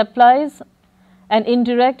 It applies an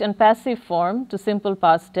indirect and passive form to simple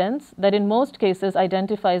past tense that in most cases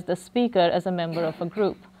identifies the speaker as a member of a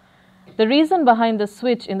group. The reason behind the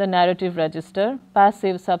switch in the narrative register,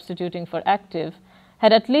 passive substituting for active,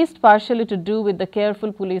 had at least partially to do with the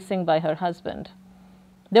careful policing by her husband.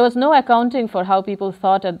 There was no accounting for how people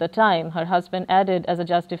thought at the time, her husband added as a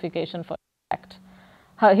justification for the act.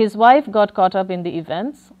 His wife got caught up in the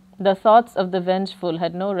events. The thoughts of the vengeful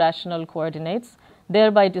had no rational coordinates,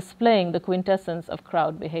 thereby displaying the quintessence of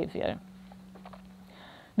crowd behavior.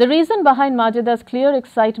 The reason behind Majeda's clear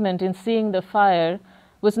excitement in seeing the fire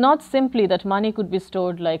was not simply that money could be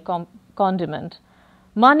stored like condiment.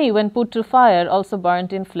 Money, when put to fire, also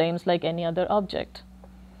burnt in flames like any other object.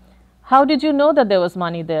 "How did you know that there was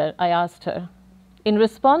money there?" I asked her. In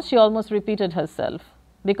response, she almost repeated herself.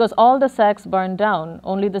 "Because all the sacks burned down,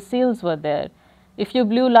 only the seals were there. If you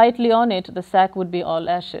blew lightly on it, the sack would be all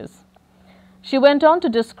ashes." She went on to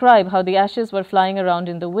describe how the ashes were flying around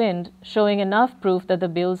in the wind, showing enough proof that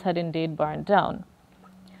the bills had indeed burned down.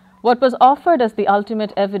 What was offered as the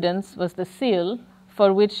ultimate evidence was the seal,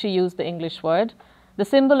 for which she used the English word, the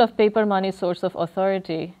symbol of paper money's source of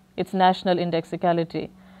authority, its national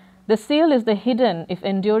indexicality. The seal is the hidden, if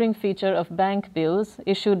enduring, feature of bank bills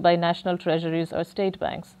issued by national treasuries or state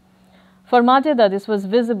banks. For Majeda, this was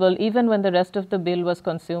visible even when the rest of the bill was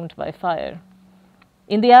consumed by fire.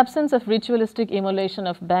 In the absence of ritualistic immolation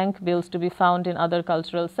of bank bills to be found in other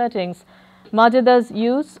cultural settings, Majeda's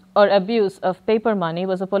use or abuse of paper money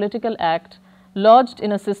was a political act lodged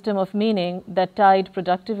in a system of meaning that tied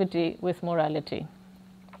productivity with morality.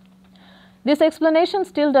 This explanation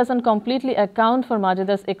still doesn't completely account for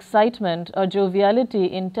Majida's excitement or joviality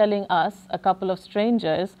in telling us, a couple of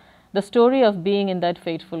strangers, the story of being in that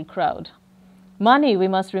fateful crowd. Money, we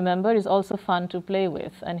must remember, is also fun to play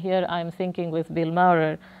with, and here I'm thinking with Bill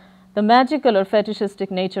Maurer. The magical or fetishistic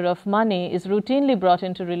nature of money is routinely brought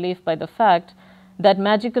into relief by the fact that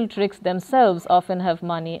magical tricks themselves often have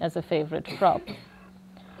money as a favorite prop.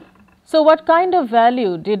 So what kind of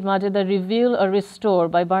value did Majida reveal or restore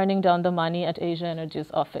by burning down the money at Asia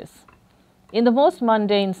Energy's office? In the most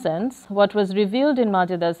mundane sense, what was revealed in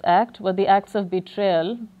Majida's act were the acts of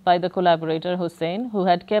betrayal by the collaborator Hussein, who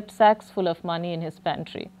had kept sacks full of money in his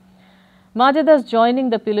pantry. Majida's joining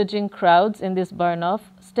the pillaging crowds in this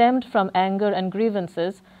burn-off stemmed from anger and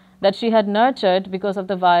grievances that she had nurtured because of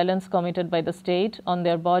the violence committed by the state on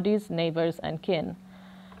their bodies, neighbors, and kin.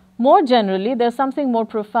 More generally, there's something more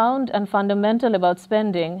profound and fundamental about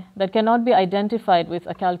spending that cannot be identified with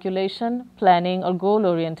a calculation, planning, or goal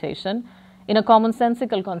orientation in a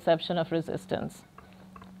commonsensical conception of resistance.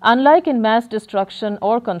 Unlike in mass destruction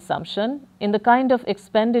or consumption, in the kind of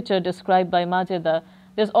expenditure described by Majida,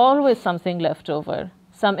 there's always something left over,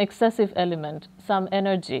 some excessive element, some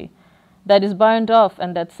energy that is burned off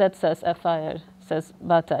and that sets us afire, says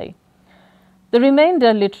Bataille. The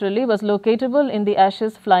remainder, literally, was locatable in the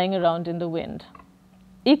ashes flying around in the wind.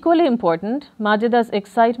 Equally important, Majida's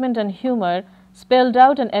excitement and humor spelled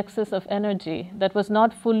out an excess of energy that was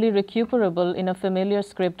not fully recuperable in a familiar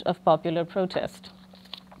script of popular protest.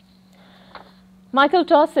 Michael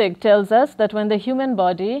Taussig tells us that when the human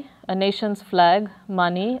body, a nation's flag,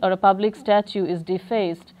 money, or a public statue is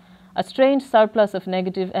defaced, a strange surplus of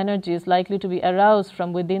negative energy is likely to be aroused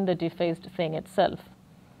from within the defaced thing itself.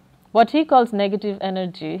 What he calls negative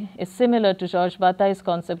energy is similar to Georges Bataille's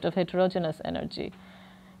concept of heterogeneous energy.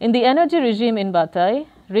 In the energy regime in Bataille,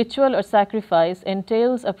 ritual or sacrifice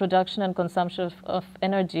entails a production and consumption of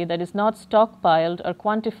energy that is not stockpiled or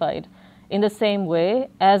quantified in the same way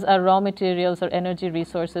as are raw materials or energy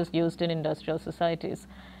resources used in industrial societies.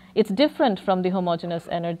 It's different from the homogeneous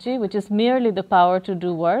energy, which is merely the power to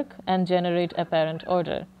do work and generate apparent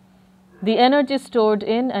order. The energy stored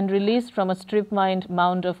in and released from a strip-mined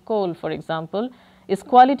mound of coal, for example, is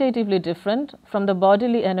qualitatively different from the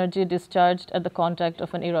bodily energy discharged at the contact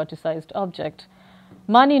of an eroticized object.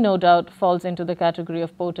 Money, no doubt, falls into the category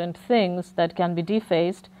of potent things that can be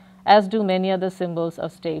defaced, as do many other symbols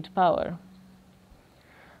of state power.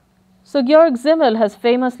 So Georg Simmel has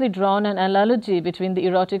famously drawn an analogy between the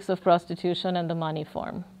erotics of prostitution and the money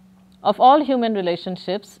form. Of all human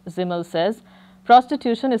relationships, Simmel says,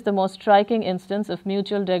 prostitution is the most striking instance of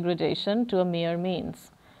mutual degradation to a mere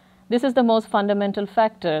means. This is the most fundamental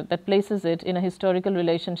factor that places it in a historical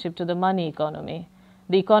relationship to the money economy,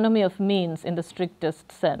 the economy of means in the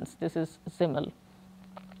strictest sense. This is Simmel.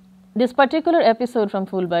 This particular episode from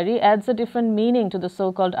Fulbari adds a different meaning to the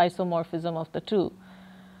so-called isomorphism of the two.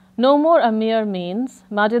 No more a mere means,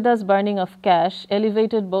 Majida's burning of cash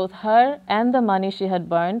elevated both her and the money she had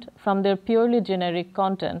burned from their purely generic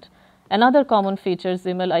content, another common feature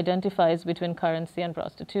Simmel identifies between currency and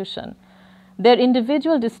prostitution. Their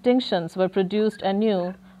individual distinctions were produced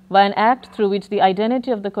anew by an act through which the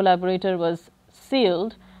identity of the collaborator was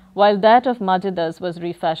sealed, while that of Majida's was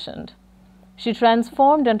refashioned. She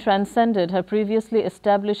transformed and transcended her previously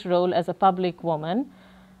established role as a public woman,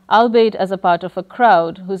 albeit as a part of a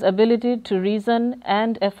crowd whose ability to reason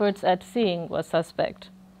and efforts at seeing was suspect.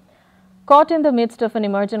 Caught in the midst of an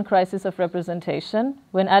emergent crisis of representation,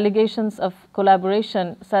 when allegations of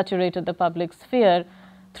collaboration saturated the public sphere,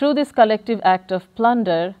 through this collective act of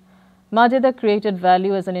plunder, Majida created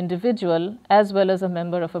value as an individual as well as a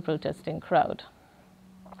member of a protesting crowd.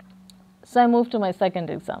 So I move to my second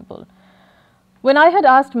example. When I had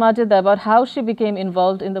asked Majida about how she became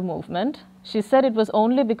involved in the movement, she said it was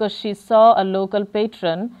only because she saw a local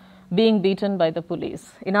patron being beaten by the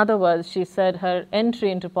police. In other words, she said her entry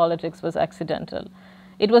into politics was accidental.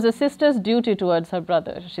 It was a sister's duty towards her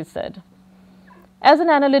brother, she said. As an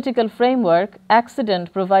analytical framework,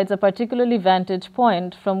 accident provides a particularly vantage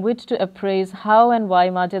point from which to appraise how and why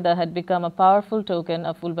Majida had become a powerful token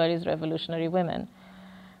of Fulbari's revolutionary women.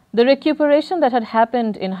 The recuperation that had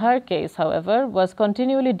happened in her case, however, was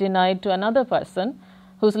continually denied to another person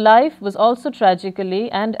whose life was also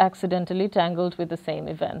tragically and accidentally tangled with the same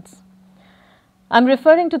events. I'm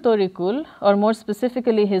referring to Torikul, or more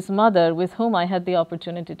specifically his mother, with whom I had the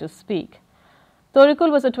opportunity to speak.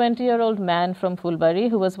 Torikul was a 20-year-old man from Fulbari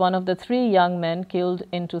who was one of the 3 young men killed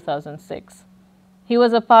in 2006. He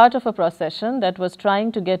was a part of a procession that was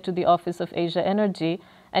trying to get to the office of Asia Energy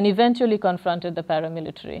and eventually confronted the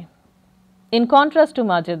paramilitary. In contrast to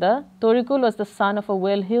Majida, Torikul was the son of a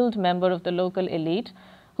well-heeled member of the local elite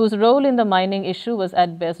whose role in the mining issue was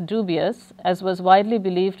at best dubious, as was widely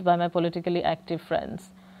believed by my politically active friends.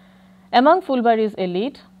 Among Fulbari's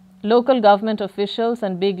elite, local government officials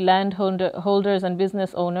and big landholders and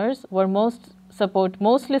business owners were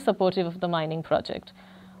mostly supportive of the mining project.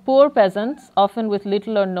 Poor peasants, often with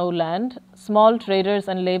little or no land, small traders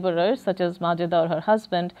and laborers such as Majida or her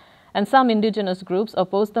husband, and some indigenous groups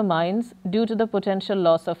opposed the mines due to the potential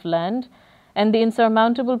loss of land and the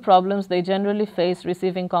insurmountable problems they generally face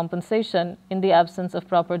receiving compensation in the absence of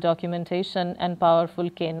proper documentation and powerful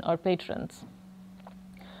kin or patrons.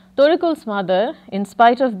 Torikul's mother, in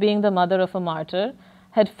spite of being the mother of a martyr,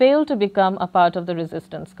 had failed to become a part of the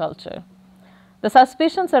resistance culture. The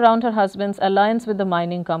suspicions around her husband's alliance with the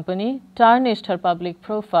mining company tarnished her public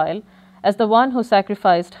profile as the one who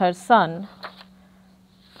sacrificed her son.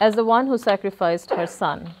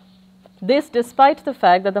 This despite the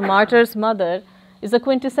fact that the martyr's mother is a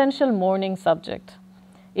quintessential mourning subject.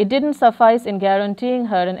 It didn't suffice in guaranteeing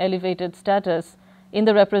her an elevated status in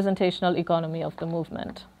the representational economy of the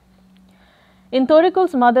movement. In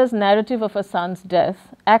Torikul's mother's narrative of her son's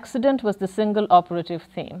death, accident was the single operative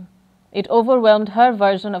theme. It overwhelmed her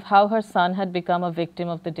version of how her son had become a victim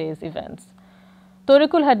of the day's events.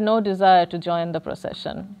 Torikul had no desire to join the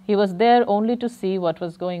procession. He was there only to see what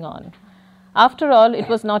was going on. After all, it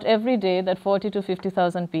was not every day that 40 to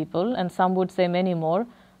 50,000 people, and some would say many more,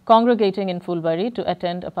 congregating in Fulbari to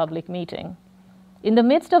attend a public meeting. In the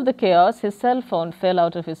midst of the chaos, his cell phone fell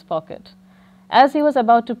out of his pocket. As he was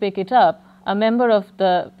about to pick it up, a member of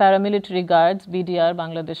the paramilitary guards, BDR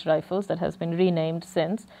Bangladesh Rifles, that has been renamed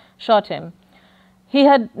since, shot him.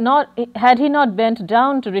 Had he not bent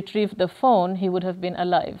down to retrieve the phone, he would have been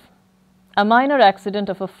alive. A minor accident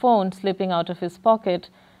of a phone slipping out of his pocket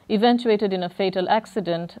eventuated in a fatal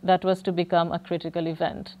accident that was to become a critical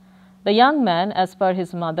event. The young man, as per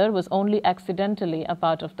his mother, was only accidentally a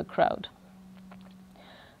part of the crowd.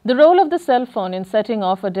 The role of the cell phone in setting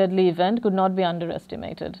off a deadly event could not be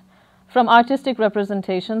underestimated. From artistic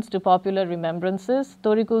representations to popular remembrances,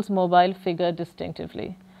 Torikul's mobile figured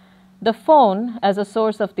distinctively. The phone, as a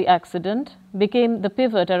source of the accident, became the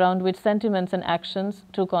pivot around which sentiments and actions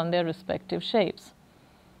took on their respective shapes.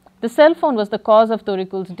 The cell phone was the cause of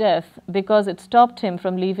Torikul's death because it stopped him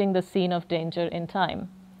from leaving the scene of danger in time.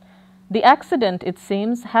 The accident, it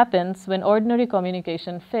seems, happens when ordinary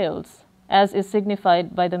communication fails, as is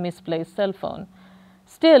signified by the misplaced cell phone.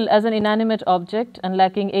 Still, as an inanimate object and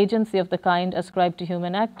lacking agency of the kind ascribed to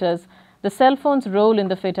human actors, the cell phone's role in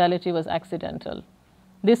the fatality was accidental.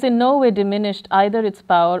 This in no way diminished either its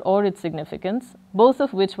power or its significance, both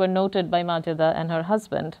of which were noted by Majida and her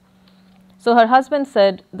husband. So her husband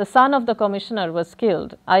said, "The son of the commissioner was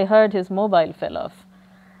killed. I heard his mobile fell off."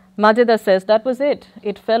 Majida says that was it.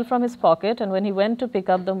 It fell from his pocket, and when he went to pick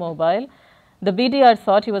up the mobile, the BDR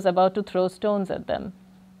thought he was about to throw stones at them.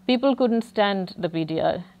 People couldn't stand the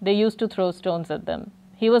BDR. They used to throw stones at them.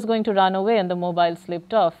 He was going to run away and the mobile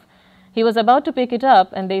slipped off. He was about to pick it up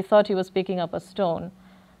and they thought he was picking up a stone.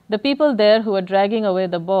 The people there who were dragging away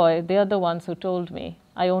the boy, they are the ones who told me.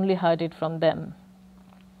 I only heard it from them.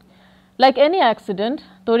 Like any accident,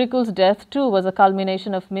 Torikul's death too was a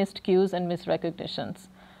culmination of missed cues and misrecognitions.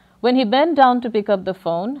 When he bent down to pick up the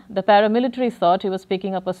phone, the paramilitary thought he was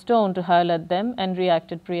picking up a stone to hurl at them and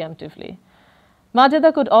reacted preemptively.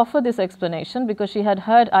 Majida could offer this explanation because she had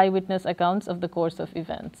heard eyewitness accounts of the course of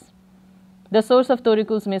events. The source of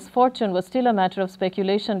Torikul's misfortune was still a matter of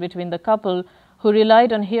speculation between the couple who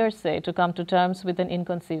relied on hearsay to come to terms with an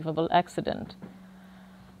inconceivable accident.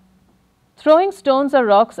 Throwing stones or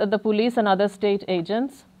rocks at the police and other state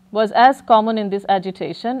agents was as common in this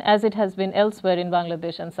agitation as it has been elsewhere in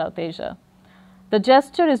Bangladesh and South Asia. The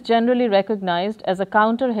gesture is generally recognized as a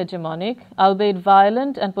counter-hegemonic, albeit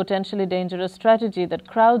violent and potentially dangerous strategy that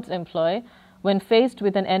crowds employ when faced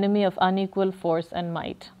with an enemy of unequal force and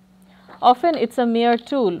might. Often it's a mere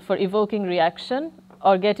tool for evoking reaction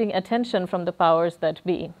or getting attention from the powers that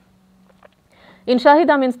be. In Shahid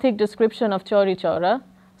Amin's thick description of Chauri Chaura,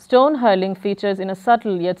 stone hurling features in a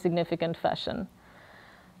subtle yet significant fashion.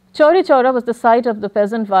 Chauri Chaura was the site of the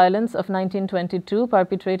peasant violence of 1922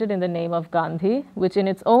 perpetrated in the name of Gandhi, which in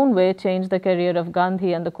its own way changed the career of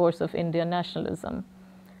Gandhi and the course of Indian nationalism.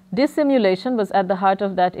 Dissimulation was at the heart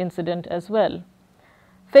of that incident as well.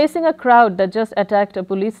 Facing a crowd that just attacked a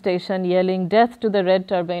police station yelling "Death to the red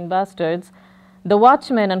turban bastards," the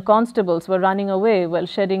watchmen and constables were running away while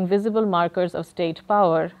shedding visible markers of state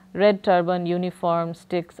power: red turban, uniform,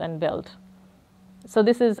 sticks and belt. So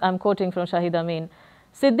this is, I'm quoting from Shahid Amin.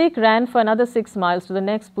 Siddiq ran for another 6 miles to the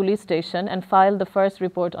next police station and filed the first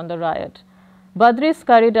report on the riot. Badri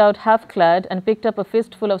scurried out half-clad and picked up a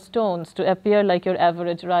fistful of stones to appear like your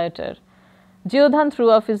average rioter. Jiyodhan threw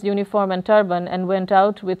off his uniform and turban and went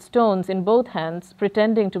out with stones in both hands,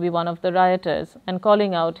 pretending to be one of the rioters and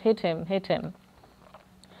calling out, "Hit him, hit him."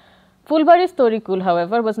 Fulbari's Torikul,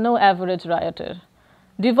 however, was no average rioter.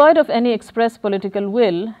 Devoid of any express political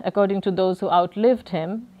will, according to those who outlived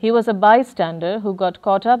him, he was a bystander who got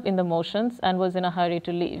caught up in the motions and was in a hurry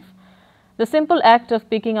to leave. The simple act of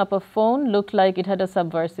picking up a phone looked like it had a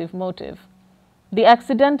subversive motive. The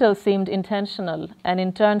accidental seemed intentional and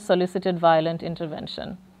in turn solicited violent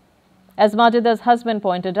intervention. As Majida's husband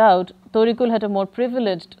pointed out, Torikul had a more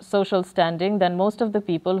privileged social standing than most of the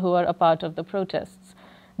people who were a part of the protests.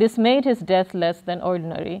 This made his death less than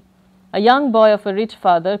ordinary. A young boy of a rich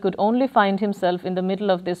father could only find himself in the middle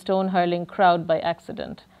of this stone-hurling crowd by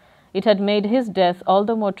accident. It had made his death all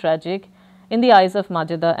the more tragic in the eyes of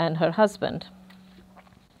Majida and her husband.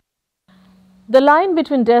 The line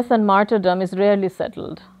between death and martyrdom is rarely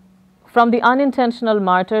settled. From the unintentional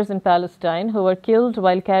martyrs in Palestine who were killed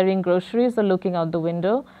while carrying groceries or looking out the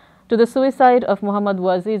window, to the suicide of Muhammad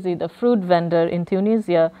Bouazizi, the fruit vendor in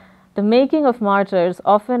Tunisia, the making of martyrs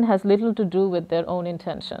often has little to do with their own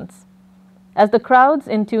intentions. As the crowds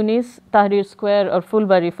in Tunis, Tahrir Square, or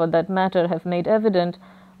Fulbari for that matter have made evident,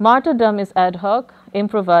 martyrdom is ad hoc,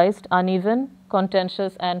 improvised, uneven,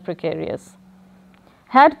 contentious, and precarious.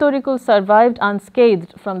 Had Torikul survived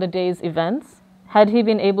unscathed from the day's events, had he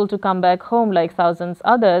been able to come back home like thousands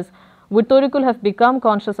others, would Torikul have become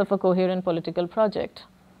conscious of a coherent political project?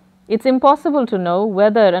 It's impossible to know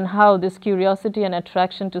whether and how this curiosity and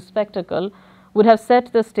attraction to spectacle would have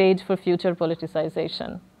set the stage for future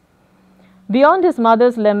politicization. Beyond his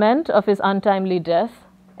mother's lament of his untimely death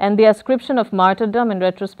and the ascription of martyrdom and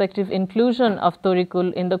retrospective inclusion of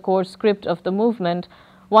Torikul in the core script of the movement,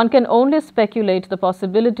 one can only speculate the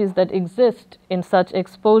possibilities that exist in such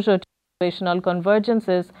exposure to situational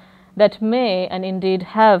convergences that may and indeed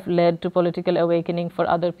have led to political awakening for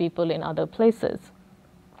other people in other places.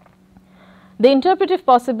 The interpretive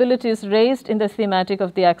possibilities raised in the thematic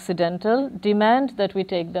of the accidental demand that we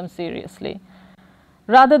take them seriously.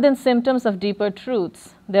 Rather than symptoms of deeper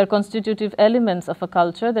truths, they are constitutive elements of a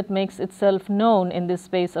culture that makes itself known in this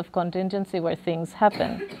space of contingency where things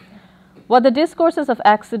happen. What the discourses of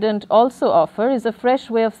accident also offer is a fresh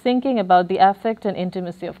way of thinking about the affect and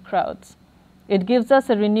intimacy of crowds. It gives us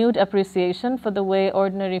a renewed appreciation for the way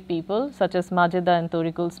ordinary people, such as Majida and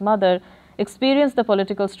Torikul's mother, experience the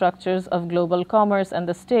political structures of global commerce and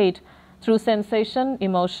the state through sensation,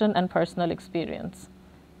 emotion, and personal experience.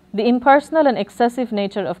 The impersonal and excessive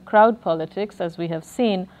nature of crowd politics, as we have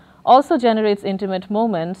seen, also generates intimate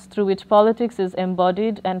moments through which politics is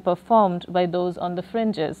embodied and performed by those on the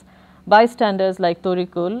fringes, bystanders like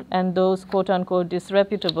Torikul and those quote-unquote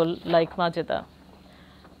disreputable like Majida.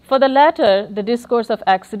 For the latter, the discourse of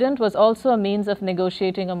accident was also a means of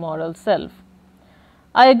negotiating a moral self.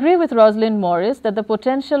 I agree with Rosalind Morris that the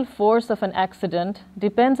potential force of an accident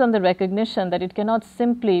depends on the recognition that it cannot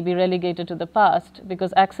simply be relegated to the past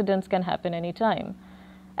because accidents can happen any time.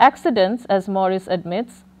 Accidents, as Morris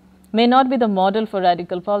admits, may not be the model for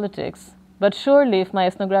radical politics, but surely if my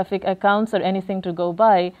ethnographic accounts are anything to go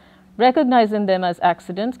by, recognizing them as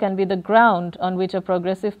accidents can be the ground on which a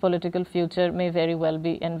progressive political future may very well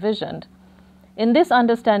be envisioned. In this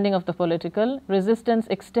understanding of the political, resistance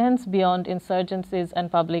extends beyond insurgencies and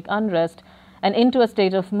public unrest and into a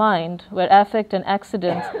state of mind where affect and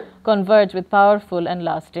accidents converge with powerful and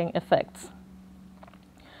lasting effects.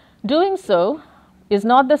 Doing so is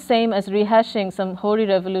not the same as rehashing some hoary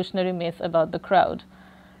revolutionary myth about the crowd.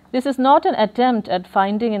 This is not an attempt at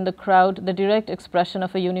finding in the crowd the direct expression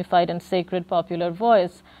of a unified and sacred popular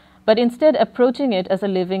voice, but instead approaching it as a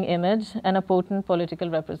living image and a potent political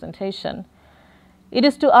representation. It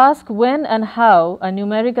is to ask when and how a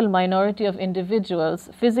numerical minority of individuals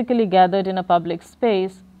physically gathered in a public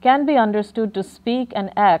space can be understood to speak and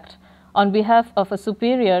act on behalf of a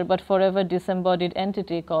superior but forever disembodied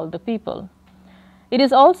entity called the people. It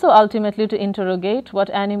is also ultimately to interrogate what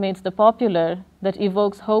animates the popular that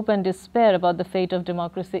evokes hope and despair about the fate of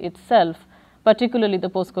democracy itself, particularly the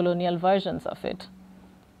post-colonial versions of it.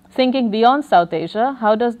 Thinking beyond South Asia,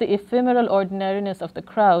 how does the ephemeral ordinariness of the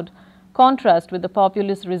crowd contrast with the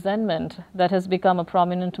populist resentment that has become a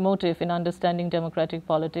prominent motive in understanding democratic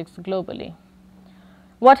politics globally?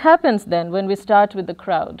 What happens then when we start with the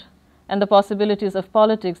crowd and the possibilities of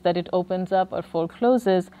politics that it opens up or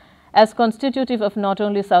forecloses as constitutive of not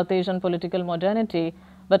only South Asian political modernity,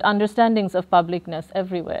 but understandings of publicness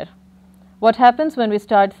everywhere? What happens when we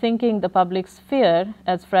start thinking the public sphere,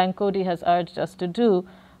 as Frank Cody has urged us to do,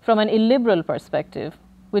 from an illiberal perspective,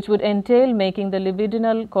 which would entail making the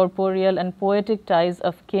libidinal, corporeal, and poetic ties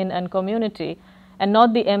of kin and community, and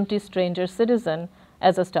not the empty stranger citizen,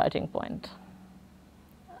 as a starting point?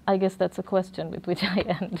 I guess that's a question with which I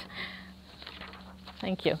end.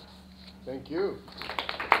 Thank you. Thank you.